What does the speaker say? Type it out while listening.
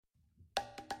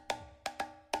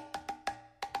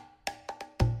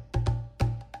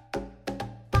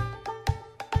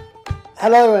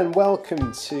Hello and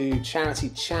welcome to Charity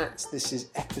Chat. This is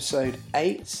episode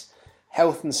 8,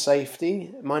 Health and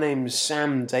Safety. My name is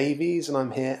Sam Davies and I'm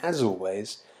here, as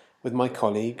always, with my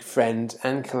colleague, friend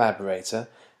and collaborator,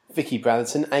 Vicky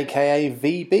Brotherton, aka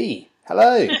VB.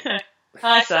 Hello!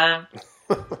 Hi, Sam.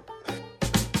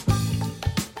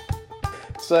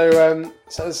 So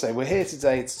as I say, we're here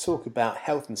today to talk about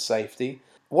health and safety.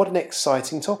 What an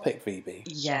exciting topic, VB.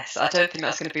 Yes, I don't think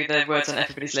that's going to be the words on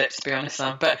everybody's lips, to be honest,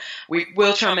 Sam, but we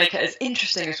will try and make it as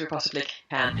interesting as we possibly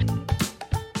can.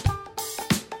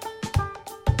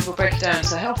 We'll break it down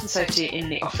to health and safety in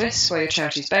the office, where your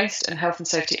charity is based, and health and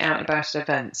safety out and about at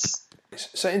events.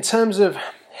 So in terms of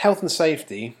health and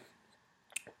safety,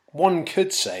 one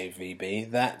could say, VB,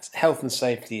 that health and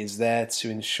safety is there to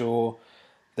ensure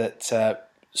that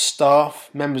staff,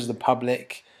 members of the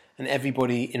public, and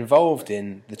everybody involved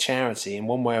in the charity in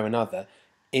one way or another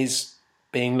is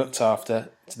being looked after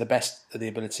to the best of the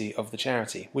ability of the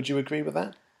charity. Would you agree with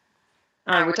that?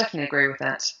 I would definitely agree with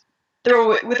that.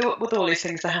 With all these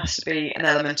things, there has to be an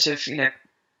element of,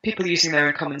 people using their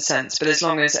own common sense, but as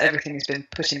long as everything has been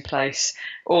put in place,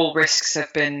 all risks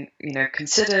have been,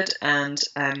 considered and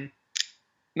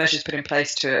measures put in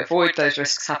place to avoid those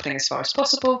risks happening as far as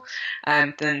possible,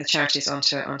 then the charity is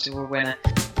onto a winner.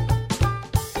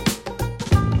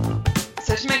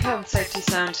 So to make health and safety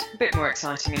sound a bit more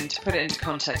exciting and to put it into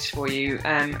context for you,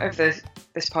 over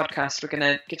this podcast we're going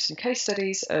to give some case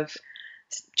studies of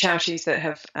charities that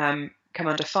have come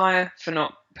under fire for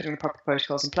not putting the proper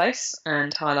protocols in place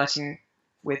and highlighting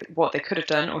with what they could have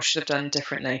done or should have done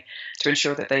differently to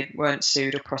ensure that they weren't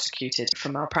sued or prosecuted for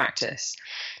malpractice.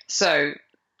 So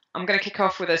I'm going to kick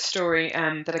off with a story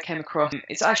that I came across.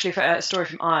 It's actually a story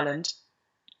from Ireland.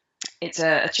 It's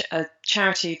a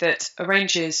charity that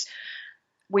arranges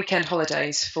weekend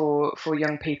holidays for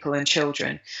young people and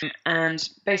children, and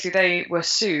basically they were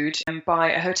sued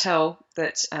by a hotel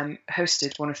that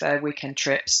hosted one of their weekend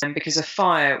trips because a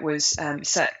fire was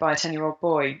set by a 10-year-old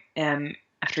boy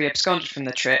after he absconded from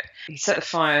the trip. He set the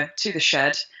fire to the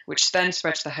shed, which then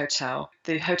spread to the hotel.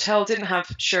 The hotel didn't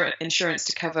have insurance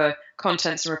to cover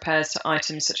contents and repairs to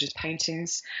items such as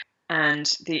paintings, and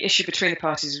the issue between the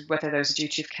parties was whether there was a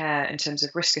duty of care in terms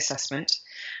of risk assessment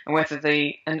and whether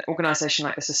an organisation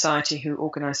like the society who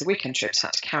organised the weekend trips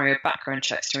had to carry out background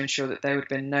checks to ensure that there would have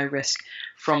been no risk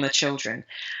from the children.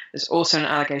 There's also an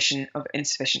allegation of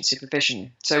insufficient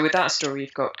supervision. So with that story,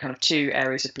 you've got kind of two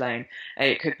areas of blame.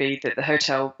 It could be that the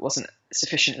hotel wasn't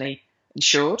sufficiently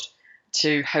insured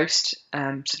to host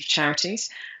sort of charities.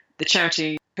 The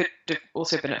charity could have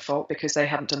also been at fault because they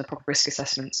hadn't done the proper risk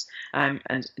assessments and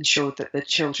ensured that the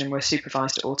children were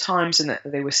supervised at all times and that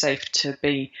they were safe to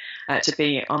be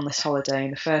on this holiday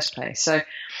in the first place. So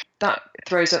that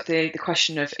throws up the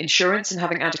question of insurance and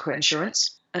having adequate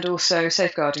insurance, and also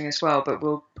safeguarding as well, but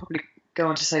we'll probably go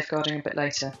on to safeguarding a bit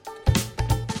later.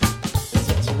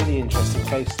 It's a really interesting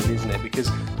case study, isn't it?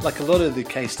 Because like a lot of the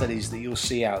case studies that you'll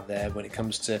see out there when it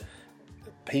comes to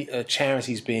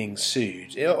charities being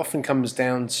sued, it often comes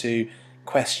down to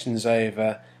questions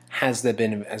over, has there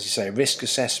been, as you say, risk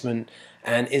assessment,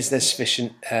 and is there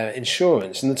sufficient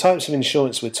insurance? And the types of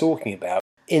insurance we're talking about,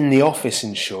 in the office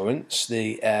insurance,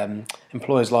 the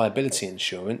employer's liability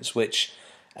insurance, which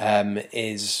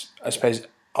is, I suppose,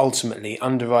 ultimately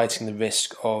underwriting the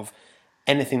risk of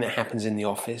anything that happens in the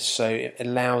office, so it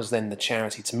allows then the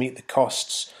charity to meet the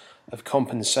costs of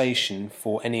compensation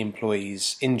for any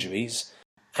employee's injuries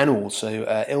and also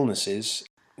illnesses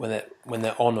when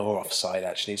they're on or off site,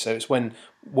 actually. So it's when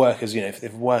workers,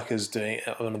 if workers doing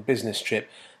it on a business trip,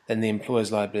 then the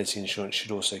employer's liability insurance should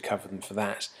also cover them for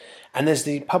that. And there's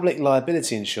the public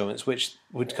liability insurance, which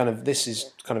would this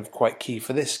is kind of quite key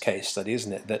for this case study,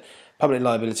 isn't it? That public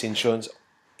liability insurance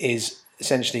is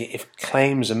essentially if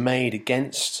claims are made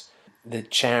against the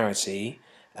charity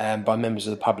by members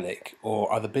of the public or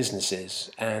other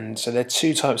businesses. And so there are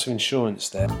two types of insurance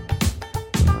there.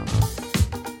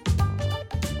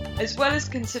 As well as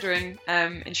considering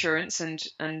insurance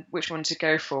and which one to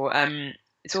go for,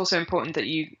 it's also important that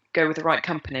you go with the right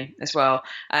company as well.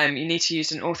 You need to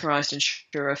use an authorised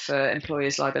insurer for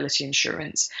employers' liability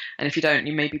insurance, and if you don't,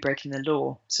 you may be breaking the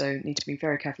law, so you need to be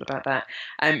very careful about that.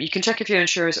 You can check if your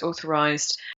insurer is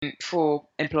authorised for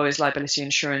employers' liability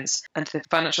insurance, and the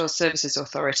Financial Services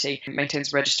Authority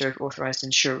maintains a register of authorised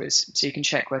insurers, so you can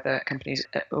check whether companies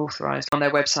are authorised on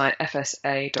their website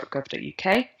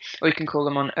fsa.gov.uk, or you can call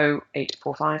them on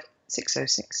 0845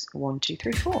 606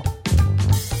 1234.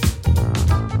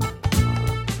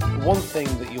 One thing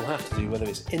that you'll have to do, whether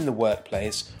it's in the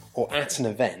workplace or at an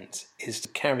event, is to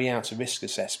carry out a risk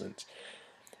assessment.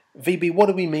 VB, what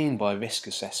do we mean by risk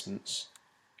assessments?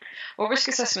 Well, risk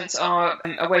assessments are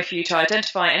a way for you to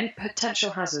identify any potential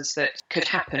hazards that could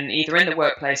happen either in the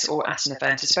workplace or at an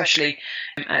event, especially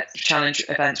at challenge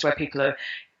events where people are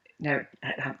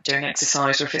doing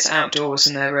exercise, or if it's outdoors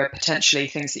and there are potentially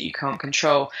things that you can't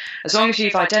control. As long as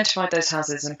you've identified those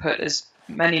hazards and put as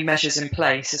many measures in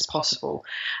place as possible,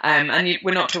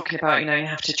 we're not talking about, you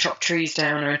have to chop trees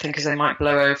down or anything because they might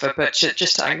blow over, but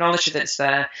just to acknowledge that it's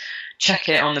there, check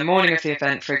it on the morning of the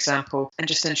event, for example, and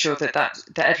just ensure that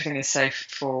everything is safe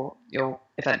for your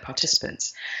event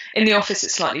participants. In the office,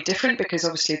 it's slightly different because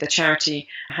obviously the charity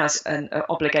has an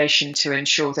obligation to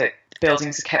ensure that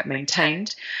buildings are kept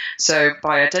maintained. So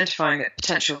by identifying the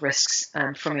potential risks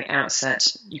from the outset,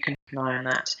 you can keep an eye on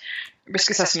that. Risk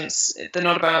assessments, they're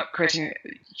not about creating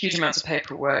huge amounts of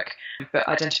paperwork, but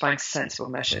identifying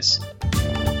sensible measures.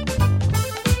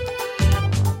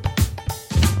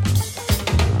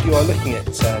 If you are looking at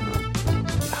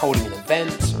holding an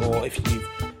event, or if you've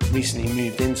recently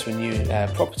moved into a new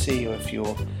property, or if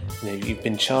you've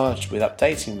been charged with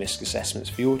updating risk assessments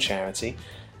for your charity,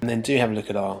 and then do have a look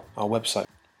at our website.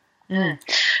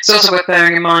 It's also worth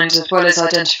bearing in mind, as well as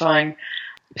identifying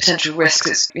potential risks,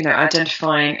 it's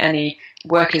identifying any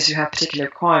workers who have particular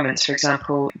requirements. For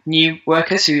example, new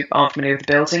workers who aren't familiar with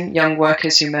the building, young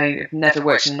workers who may have never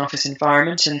worked in an office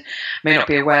environment and may not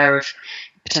be aware of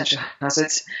potential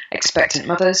hazards, expectant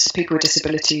mothers, people with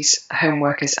disabilities, home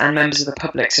workers, and members of the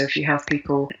public. So if you have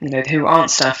people who aren't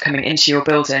staff coming into your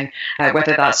building,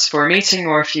 whether that's for a meeting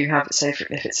or if you have, say,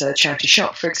 if it's a charity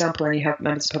shop, for example, and you have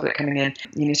members of the public coming in,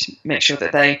 you need to make sure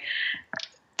that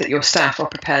your staff are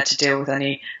prepared to deal with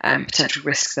any potential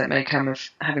risks that may come of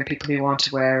having people who aren't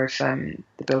aware of the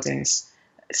building's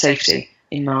safety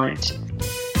in mind.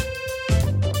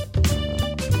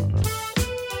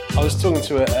 I was talking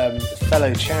to a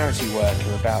fellow charity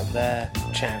worker about their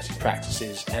charity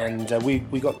practices, and we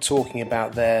got talking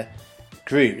about their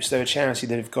groups. They're a charity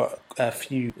that have got a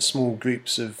few small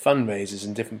groups of fundraisers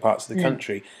in different parts of the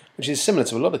country, which is similar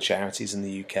to a lot of charities in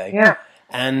the UK. Yeah.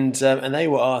 And they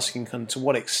were asking kind of to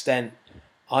what extent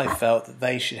I felt that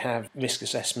they should have risk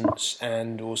assessments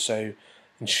and also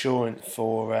insurance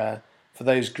for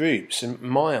those groups. And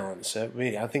my answer,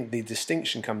 really, I think the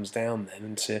distinction comes down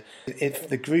then to if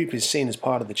the group is seen as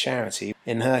part of the charity,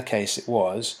 in her case it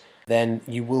was, then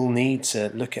you will need to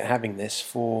look at having this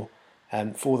for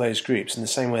those groups in the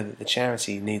same way that the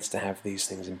charity needs to have these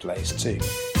things in place too.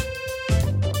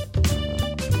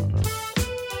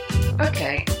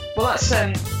 Okay, well that's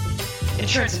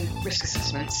insurance and risk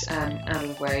assessments out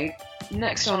of the way.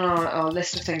 Next on our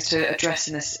list of things to address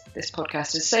in this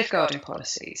podcast is safeguarding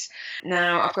policies.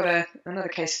 Now, I've got another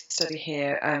case study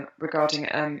here regarding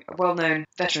a well-known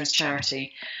veterans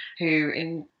charity who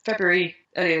in February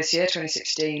earlier this year,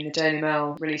 2016, the Daily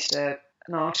Mail released an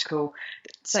article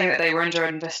saying that they were under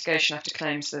investigation after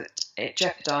claims that it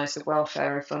jeopardised the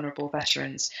welfare of vulnerable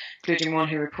veterans, including one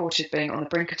who reported being on the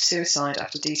brink of suicide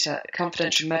after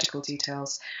confidential medical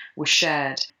details were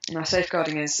shared. Now,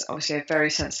 safeguarding is obviously a very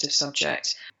sensitive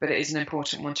subject, but it is an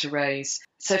important one to raise.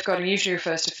 Safeguarding usually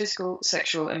refers to physical,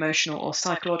 sexual, emotional or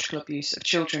psychological abuse of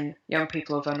children, young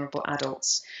people or vulnerable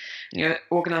adults. Your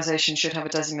organisation should have a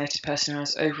designated person who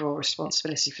has overall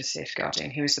responsibility for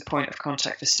safeguarding, who is the point of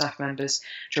contact for staff members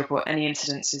to report any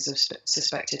incidences of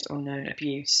suspected or known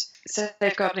abuse.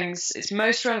 Safeguarding is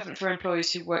most relevant for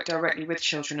employees who work directly with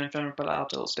children and vulnerable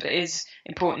adults, but it is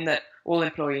important that all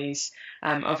employees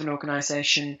of an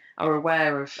organisation are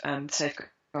aware of the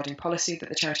safeguarding policy that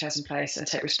the charity has in place and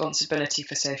take responsibility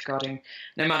for safeguarding,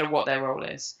 no matter what their role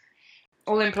is.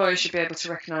 All employees should be able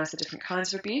to recognise the different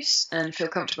kinds of abuse and feel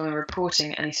comfortable in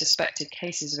reporting any suspected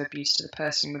cases of abuse to the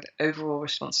person with overall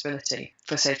responsibility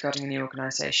for safeguarding in the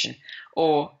organisation,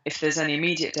 or if there's any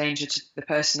immediate danger to the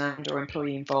person and or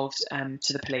employee involved,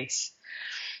 to the police.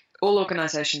 All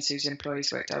organisations whose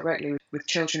employees work directly with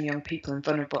children, young people and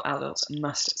vulnerable adults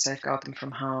must safeguard them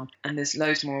from harm. And there's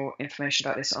loads more information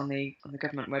about this on the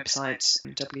government website,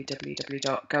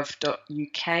 www.gov.uk.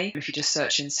 If you just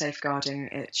search in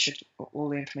safeguarding, all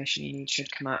the information you need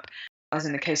should come up. As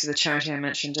in the case of the charity I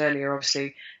mentioned earlier,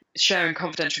 obviously sharing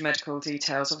confidential medical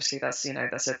details, obviously that's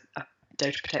a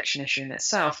data protection issue in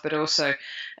itself, but also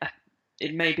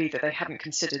it may be that they hadn't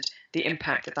considered the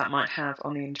impact that might have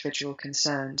on the individual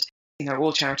concerned.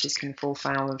 All charities can fall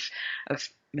foul of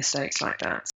mistakes like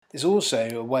that. There's also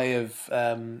a way of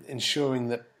ensuring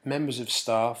that members of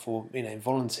staff or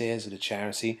volunteers at a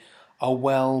charity are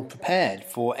well prepared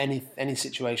for any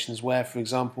situations where, for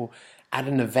example, at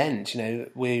an event,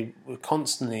 we're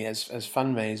constantly as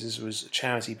fundraisers or as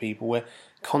charity people, we're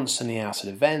constantly out at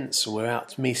events or we're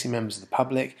out meeting members of the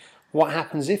public. What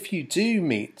happens if you do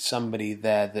meet somebody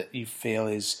there that you feel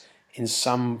is in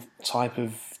some type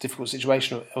of difficult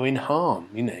situation or in harm,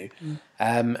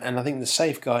 and I think the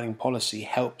safeguarding policy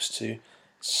helps to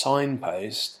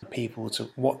signpost people to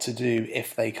what to do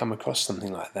if they come across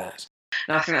something like that.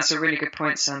 And I think that's a really good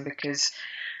point, Sam, because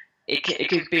it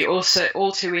could be also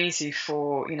all too easy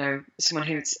for someone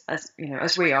who's as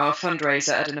we are, a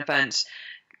fundraiser at an event,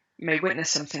 may witness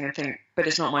something and think, but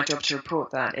it's not my job to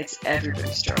report that. It's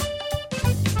everybody's job.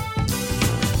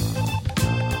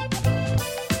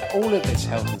 All of this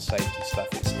health and safety stuff,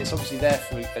 it's obviously there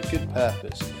for a good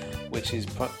purpose, which is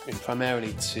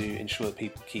primarily to ensure that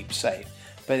people keep safe.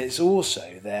 But it's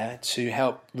also there to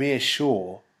help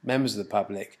reassure members of the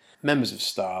public, members of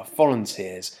staff,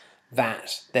 volunteers,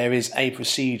 that there is a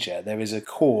procedure, there is a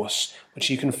course which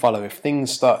you can follow if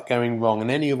things start going wrong in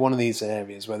any of one of these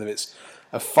areas, whether it's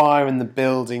a fire in the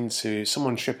building, to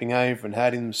someone tripping over and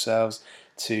hurting themselves,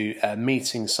 to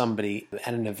meeting somebody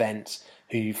at an event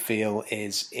who you feel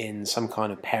is in some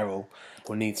kind of peril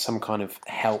or needs some kind of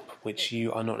help which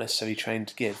you are not necessarily trained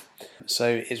to give.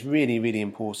 So it's really, really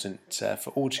important for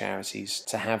all charities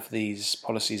to have these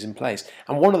policies in place.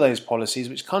 And one of those policies,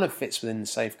 which kind of fits within the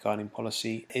safeguarding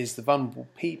policy, is the vulnerable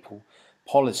people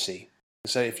policy.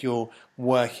 So if you're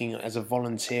working as a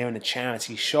volunteer in a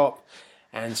charity shop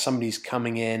and somebody's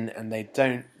coming in and they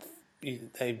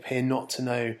appear not to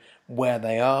know where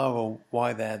they are or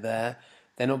why they're there,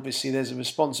 then obviously there's a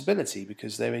responsibility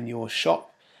because they're in your shop,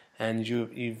 and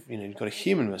you've got a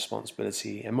human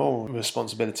responsibility, a moral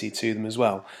responsibility to them as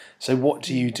well. So what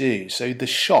do you do? So the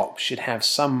shop should have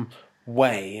some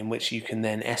way in which you can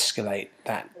then escalate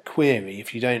that query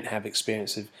if you don't have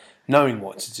experience of knowing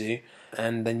what to do,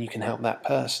 and then you can help that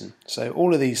person. So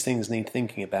all of these things need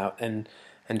thinking about, and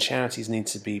charities need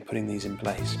to be putting these in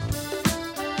place.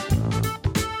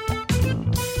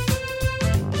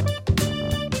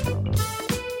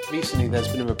 Recently there's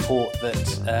been a report that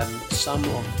some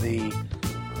of the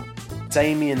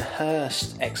Damien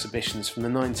Hirst exhibitions from the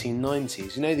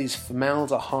 1990s, these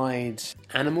formaldehyde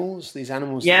animals, these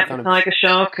animals... Yeah, the tiger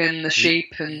shark and the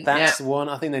sheep. That's the one.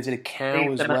 I think they did a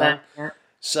cow as well. Yeah.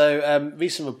 So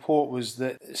recent report was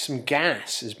that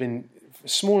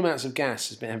small amounts of gas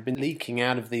have been leaking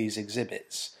out of these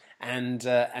exhibits, and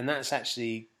that's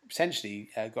actually potentially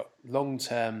got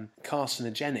long-term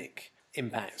carcinogenic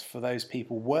impact for those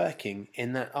people working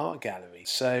in that art gallery.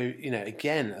 So,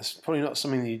 again, that's probably not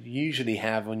something that you usually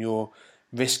have on your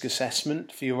risk assessment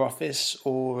for your office,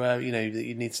 or, that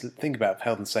you need to think about for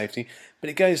health and safety. But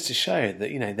it goes to show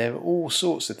that, there are all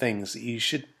sorts of things that you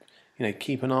should,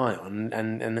 keep an eye on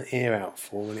and an ear out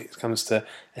for when it comes to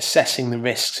assessing the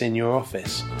risks in your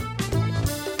office.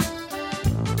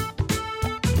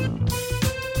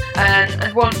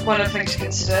 And one other thing to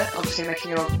consider, obviously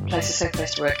making your place a safe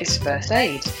place to work, is first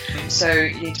aid. So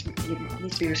you need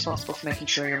to be responsible for making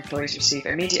sure your employees receive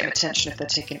immediate attention if they're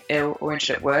taken ill or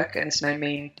injured at work, and this may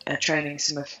mean training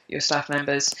some of your staff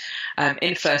members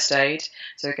in first aid.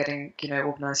 So getting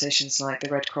organisations like the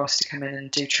Red Cross to come in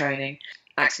and do training.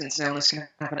 Accidents and illness can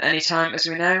happen at any time, as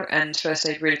we know, and first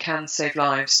aid really can save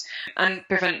lives and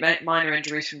prevent minor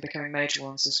injuries from becoming major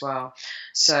ones as well.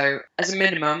 So, as a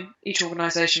minimum, each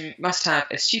organisation must have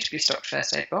a suitably stocked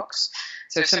first aid box.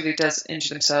 So if somebody does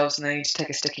injure themselves and they need to take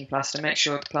a sticking plaster, make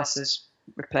sure the plaster is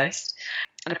replaced.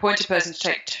 An appointed person to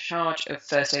take charge of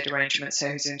first aid arrangements, so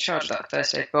who's in charge of that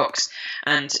first aid box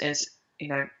and is,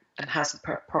 and has the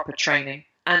proper training.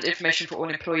 And information for all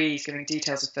employees giving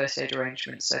details of first aid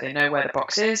arrangements, so they know where the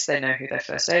box is, they know who their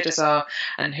first aiders are,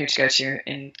 and who to go to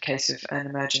in case of an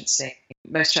emergency.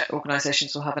 Most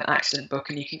organisations will have an accident book,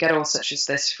 and you can get all such as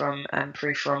this from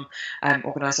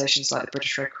organisations like the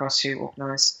British Red Cross, who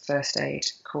organise first aid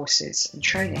courses and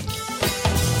training.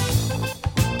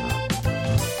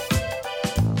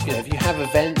 If you have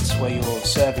events where you're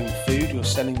serving food, you're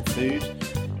selling food,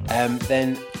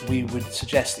 then we would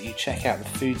suggest that you check out the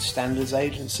Food Standards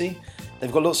Agency.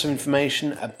 They've got lots of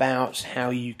information about how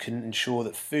you can ensure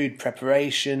that food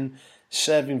preparation,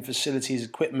 serving facilities,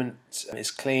 equipment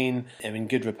is clean and in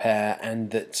good repair,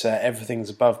 and that everything's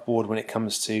above board when it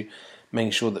comes to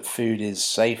making sure that food is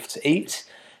safe to eat.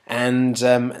 And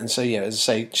so, as I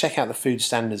say, check out the Food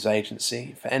Standards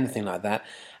Agency for anything like that.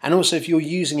 And also, if you're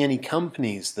using any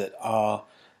companies that are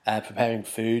preparing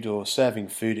food or serving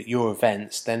food at your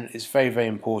events, then it's very, very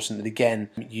important that, again,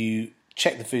 you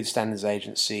check the Food Standards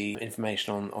Agency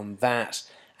information on that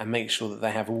and make sure that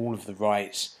they have all of the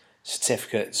right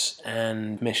certificates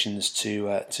and permissions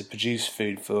to produce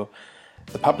food for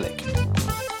the public.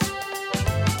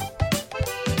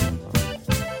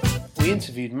 We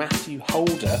interviewed Matthew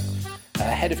Holder,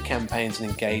 Head of Campaigns and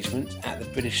Engagement at the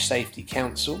British Safety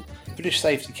Council. The British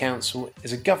Safety Council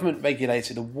is a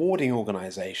government-regulated awarding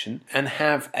organisation and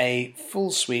have a full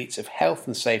suite of health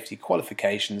and safety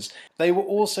qualifications. They were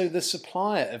also the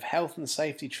supplier of health and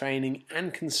safety training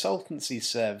and consultancy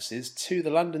services to the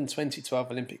London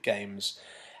 2012 Olympic Games.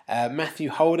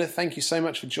 Matthew Holder, thank you so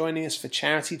much for joining us for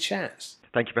Charity Chats.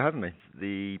 Thank you for having me.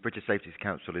 The British Safety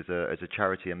Council is a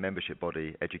charity and membership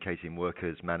body educating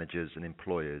workers, managers and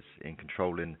employers in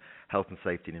controlling health and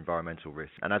safety and environmental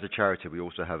risks. And as a charity, we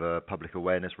also have a public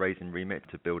awareness raising remit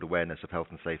to build awareness of health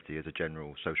and safety as a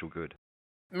general social good.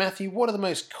 Matthew, what are the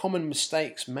most common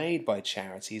mistakes made by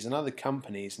charities and other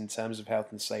companies in terms of health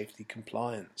and safety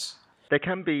compliance? There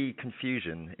can be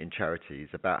confusion in charities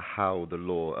about how the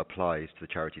law applies to the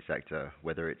charity sector,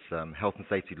 whether it's health and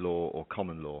safety law or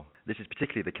common law. This is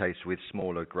particularly the case with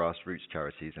smaller grassroots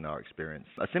charities in our experience.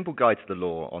 A simple guide to the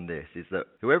law on this is that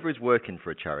whoever is working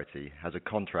for a charity has a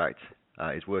contract,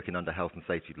 is working under health and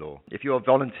safety law. If you are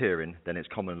volunteering, then it's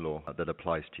common law that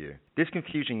applies to you. This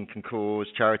confusion can cause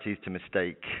charities to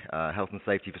mistake health and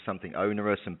safety for something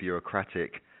onerous and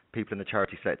bureaucratic. People in the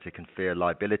charity sector can fear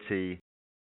liability.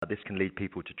 This can lead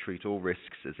people to treat all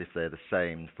risks as if they're the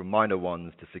same, from minor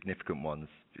ones to significant ones,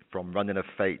 from running a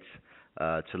fete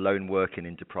to lone working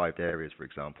in deprived areas, for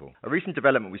example. A recent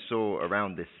development we saw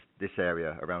around this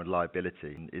area, around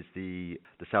liability, is the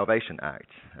Salvation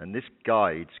Act. And this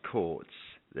guides courts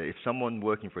that if someone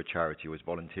working for a charity or is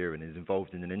volunteering is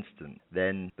involved in an incident,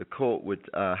 then the court would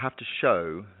have to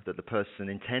show that the person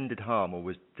intended harm or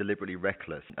was deliberately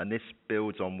reckless. And this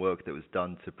builds on work that was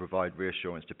done to provide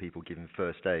reassurance to people giving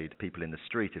first aid, people in the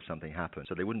street if something happened,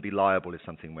 so they wouldn't be liable if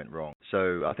something went wrong.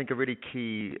 So I think a really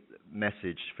key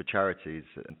message for charities,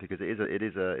 because it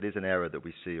is an error that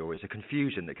we see, or it's a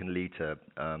confusion that can lead to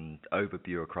over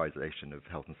bureaucratization of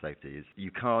health and safety, is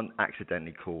you can't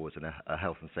accidentally cause a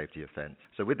health and safety offence.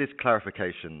 So with this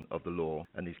clarification of the law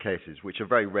and these cases, which are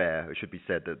very rare, it should be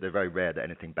said that they're very rare that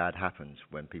anything bad happens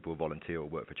when people volunteer or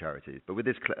work for charities. But with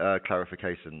this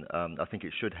clarification, I think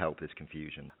it should help this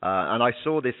confusion. And I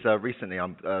saw this recently.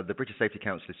 The British Safety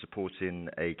Council is supporting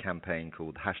a campaign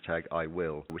called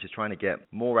 #IWill, which is trying to get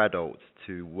more adults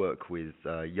to work with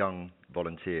young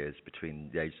volunteers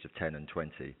between the ages of 10 and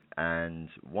 20. And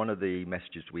one of the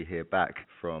messages we hear back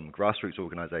from grassroots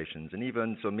organisations and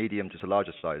even sort of medium to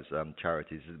larger size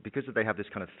charities is because they have this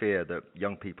kind of fear that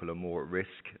young people are more at risk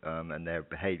and their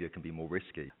behaviour can be more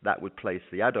risky. That would place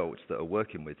the adults that are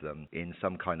working with them in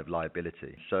some kind of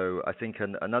liability. So I think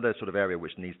another sort of area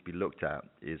which needs to be looked at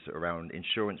is around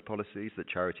insurance policies that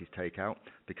charities take out,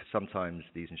 because sometimes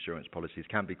these insurance policies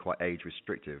can be quite age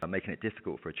restrictive and making it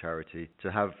difficult for a charity to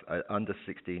have an under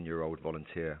 16-year-old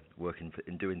volunteer working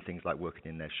in doing things like working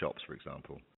in their shops, for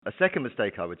example. A second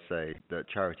mistake I would say that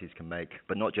charities can make,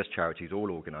 but not just charities, all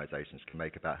organisations can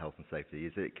make about health and safety,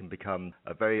 is it can become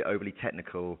a very overly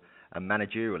technical and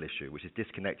managerial issue, which is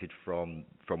disconnected from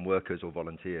workers or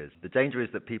volunteers. The danger is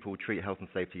that people treat health and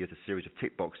safety as a series of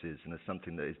tick boxes and as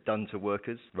something that is done to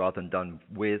workers rather than done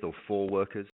with or for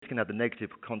workers. This can have the negative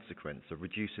consequence of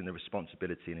reducing the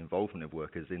responsibility and involvement of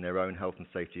workers in their own health and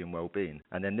safety and well-being.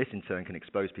 And then this in turn can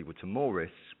expose people to more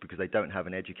risks because they don't have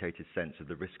an educated sense of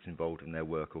the risks involved in their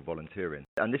work or volunteering.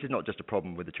 And this is not just a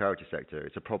problem with the charity sector,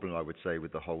 it's a problem, I would say,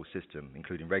 with the whole system,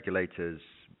 including regulators,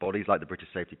 bodies like the British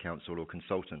Safety Council or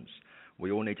consultants.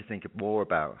 We all need to think more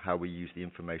about how we use the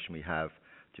information we have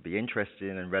to be interesting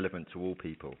and relevant to all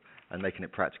people, and making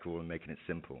it practical and making it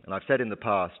simple. And I've said in the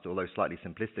past, although slightly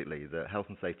simplistically, that health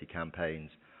and safety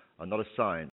campaigns are not a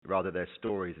science, rather they're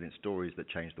stories, and it's stories that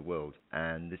change the world.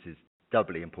 And this is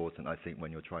doubly important, I think,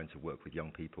 when you're trying to work with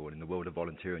young people. And in the world of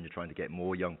volunteering, you're trying to get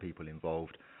more young people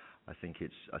involved. I think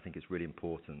it's really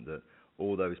important that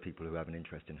all those people who have an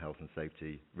interest in health and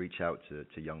safety reach out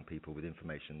to young people with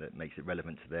information that makes it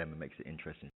relevant to them and makes it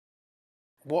interesting.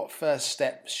 What first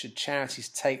steps should charities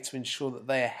take to ensure that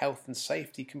they are health and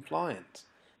safety compliant?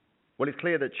 Well, it's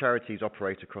clear that charities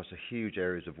operate across a huge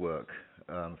areas of work,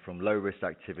 from low-risk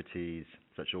activities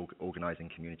such as organising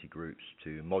community groups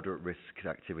to moderate-risk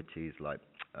activities like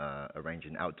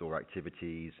arranging outdoor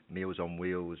activities, Meals on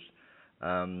Wheels,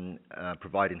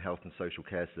 providing health and social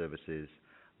care services,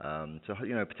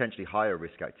 to potentially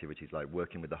higher-risk activities like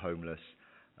working with the homeless,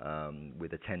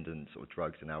 with attendance or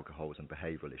drugs and alcohols and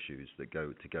behavioural issues that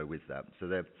go with that. So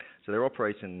they're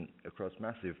operating across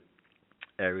massive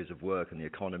areas of work and the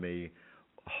economy,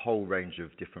 a whole range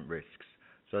of different risks.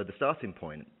 So the starting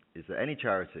point is that any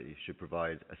charity should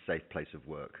provide a safe place of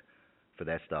work for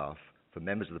their staff, for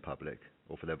members of the public,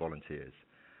 or for their volunteers.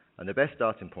 And the best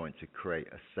starting point to create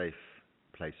a safe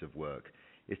place of work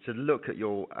is to look at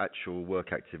your actual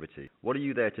work activity. What are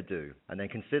you there to do? And then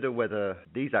consider whether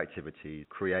these activities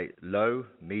create low,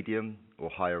 medium, or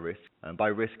higher risk. And by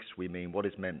risks, we mean what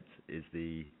is meant is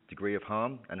the degree of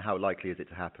harm and how likely is it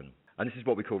to happen. And this is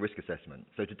what we call risk assessment.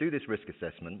 So to do this risk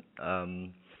assessment,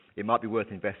 it might be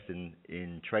worth investing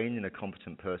in training a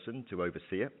competent person to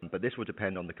oversee it, but this will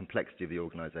depend on the complexity of the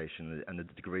organisation and the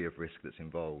degree of risk that's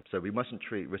involved. So we mustn't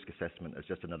treat risk assessment as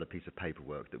just another piece of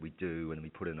paperwork that we do and we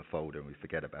put in a folder and we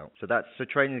forget about. So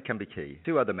training can be key.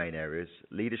 Two other main areas: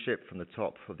 leadership from the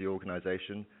top of the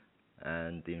organisation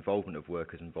and the involvement of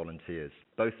workers and volunteers.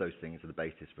 Both those things are the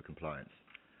basis for compliance.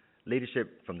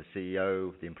 Leadership from the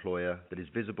CEO, the employer, that is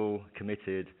visible,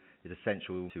 committed, is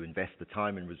essential to invest the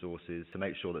time and resources to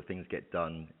make sure that things get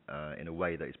done in a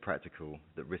way that is practical,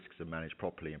 that risks are managed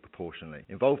properly and proportionally.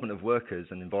 Involvement of workers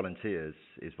and volunteers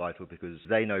is vital because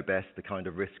they know best the kind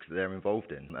of risks that they're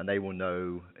involved in, and they will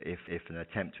know if an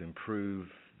attempt to improve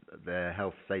their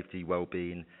health, safety,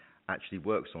 well-being actually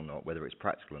works or not, whether it's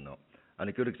practical or not. And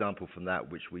a good example from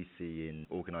that, which we see in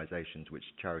organisations which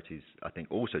charities I think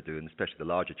also do, and especially the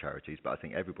larger charities, but I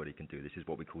think everybody can do this, is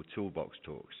what we call toolbox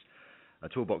talks.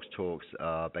 Toolbox talks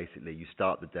are basically you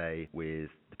start the day with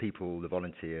the people, the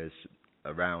volunteers,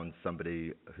 around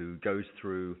somebody who goes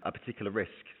through a particular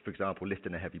risk, for example,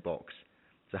 lifting a heavy box.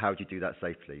 So how do you do that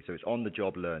safely? So it's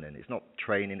on-the-job learning. It's not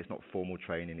training, it's not formal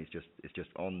training, it's just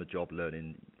on-the-job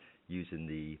learning using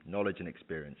the knowledge and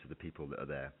experience of the people that are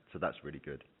there. So that's really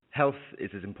good. Health is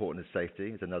as important as safety,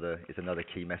 is another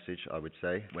key message, I would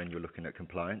say, when you're looking at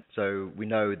compliance. So we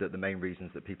know that the main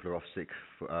reasons that people are off sick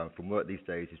from work these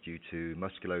days is due to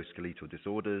musculoskeletal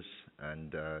disorders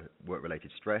and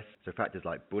work-related stress. So factors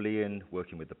like bullying,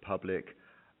 working with the public,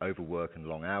 overwork and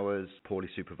long hours, poorly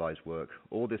supervised work,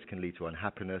 all this can lead to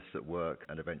unhappiness at work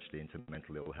and eventually into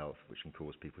mental ill health, which can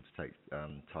cause people to take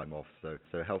time off.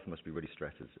 So health must be really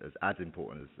stressed as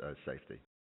important as safety.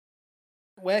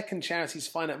 Where can charities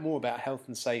find out more about health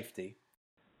and safety?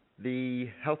 The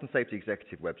Health and Safety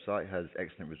Executive website has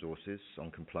excellent resources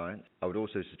on compliance. I would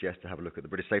also suggest to have a look at the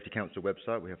British Safety Council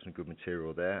website. We have some good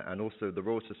material there. And also the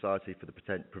Royal Society for the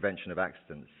Prevention of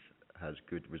Accidents has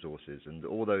good resources. And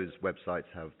all those websites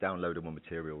have downloadable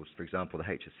materials. For example, the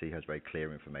HSC has very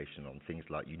clear information on things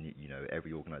like,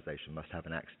 every organisation must have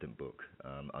an accident book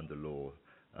under law.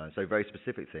 So very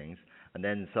specific things. And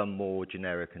then some more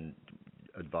generic and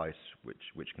advice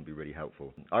which can be really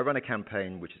helpful. I run a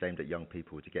campaign which is aimed at young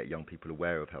people to get young people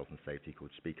aware of health and safety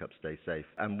called Speak Up, Stay Safe.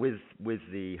 And with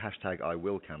the hashtag I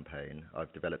Will campaign,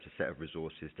 I've developed a set of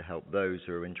resources to help those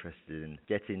who are interested in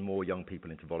getting more young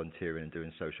people into volunteering and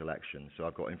doing social action. So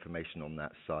I've got information on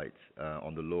that site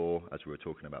on the law, as we were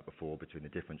talking about before, between the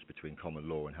difference between common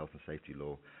law and health and safety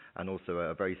law, and also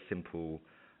a very simple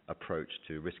approach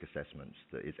to risk assessments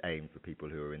that is aimed for people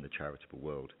who are in the charitable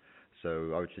world.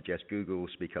 So I would suggest Google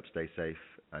Speak Up, Stay Safe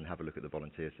and have a look at the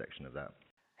volunteer section of that.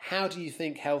 How do you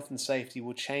think health and safety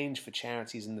will change for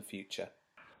charities in the future?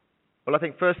 Well, I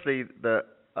think firstly that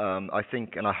I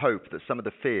think and I hope that some of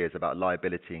the fears about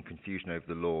liability and confusion over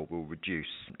the law will reduce.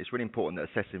 It's really important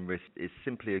that assessing risk is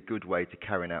simply a good way to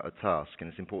carrying out a task, and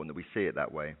it's important that we see it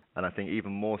that way. And I think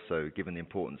even more so given the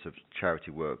importance of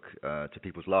charity work to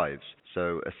people's lives.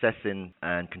 So assessing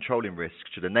and controlling risk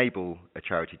should enable a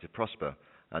charity to prosper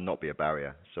and not be a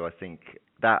barrier. So I think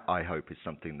that, I hope, is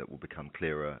something that will become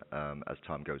clearer as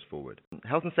time goes forward.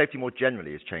 Health and safety more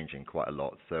generally is changing quite a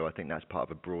lot, so I think that's part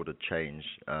of a broader change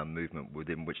movement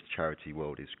within which the charity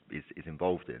world is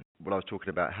involved in. When I was talking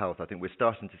about health, I think we're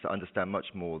starting to understand much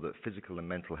more that physical and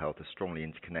mental health are strongly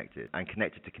interconnected and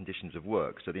connected to conditions of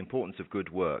work. So the importance of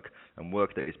good work and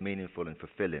work that is meaningful and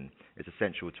fulfilling is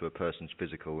essential to a person's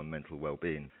physical and mental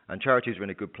well-being. And charities are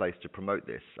in a good place to promote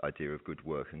this idea of good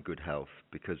work and good health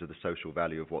because of the social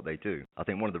value of what they do. I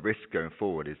think one of the risks going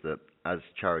forward is that as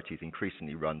charities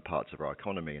increasingly run parts of our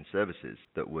economy and services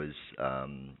that was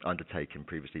undertaken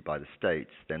previously by the state,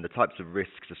 then the types of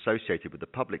risks associated with the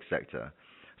public sector,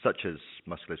 such as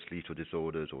musculoskeletal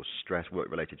disorders or stress,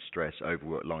 work-related stress,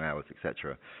 overwork, long hours,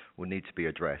 etc., will need to be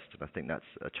addressed. And I think that's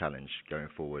a challenge going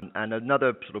forward. And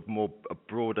another sort of more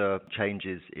broader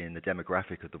changes in the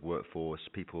demographic of the workforce.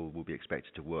 People will be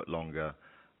expected to work longer.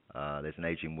 There's an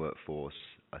aging workforce.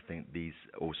 I think these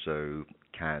also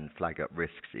can flag up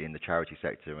risks in the charity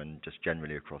sector and just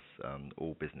generally across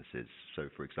all businesses. So,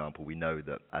 for example, we know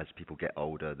that as people get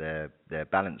older, their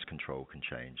balance control can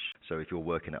change. So if you're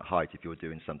working at height, if you're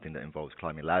doing something that involves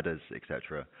climbing ladders,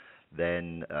 etc.,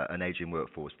 then an aging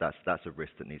workforce, that's a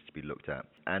risk that needs to be looked at.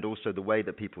 And also the way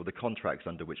that the contracts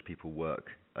under which people work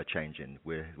are changing.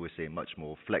 We're seeing much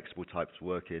more flexible types of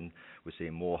working, we're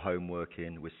seeing more home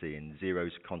working, we're seeing zero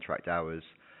contract hours.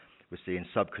 We're seeing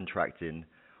subcontracting.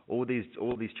 All these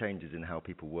changes in how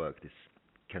people work. This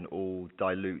can all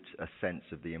dilute a sense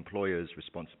of the employer's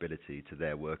responsibility to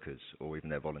their workers or even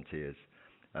their volunteers.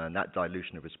 And that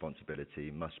dilution of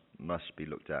responsibility must be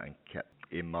looked at and kept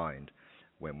in mind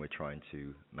when we're trying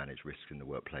to manage risks in the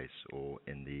workplace or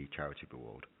in the charity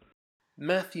world.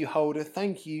 Matthew Holder,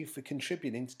 thank you for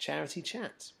contributing to Charity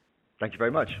Chat. Thank you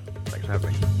very much. Thanks for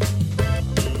having me.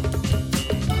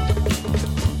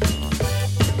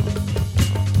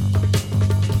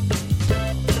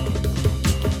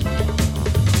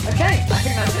 Okay, I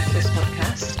think that's it for this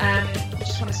podcast. I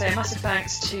just want to say a massive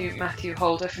thanks to Matthew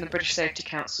Holder from the British Safety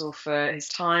Council for his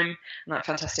time and that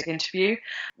fantastic interview.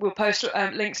 We'll post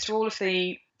links to all of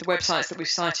the websites that we've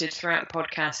cited throughout the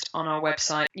podcast on our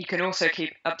website. You can also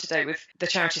keep up to date with the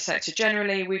charity sector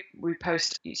generally. We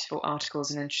post useful articles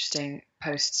and interesting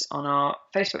posts on our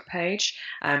Facebook page,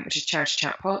 which is Charity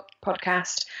Chat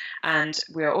Podcast. And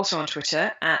we are also on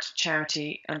Twitter at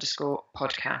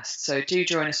charity_podcast. So do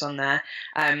join us on there.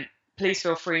 Please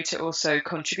feel free to also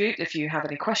contribute if you have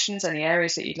any questions, any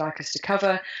areas that you'd like us to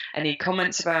cover, any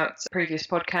comments about previous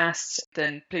podcasts,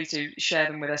 then please do share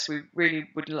them with us. We really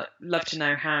would love to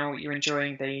know how you're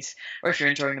enjoying these, or if you're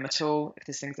enjoying them at all. If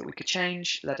there's things that we could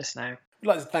change, let us know. We'd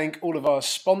like to thank all of our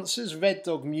sponsors, Red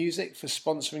Dog Music for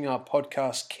sponsoring our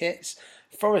podcast kits,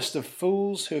 Forest of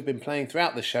Fools, who have been playing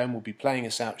throughout the show and will be playing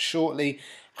us out shortly,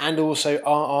 and also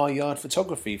RR Yard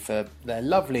Photography for their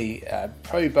lovely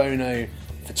pro bono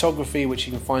photography, which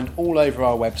you can find all over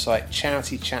our website,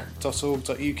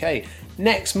 charitychat.org.uk.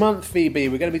 Next month, Phoebe,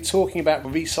 we're going to be talking about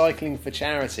recycling for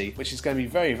charity, which is going to be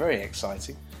very, very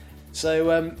exciting.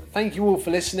 So thank you all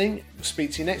for listening. We'll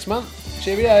speak to you next month.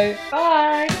 Cheerio.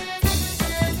 Bye.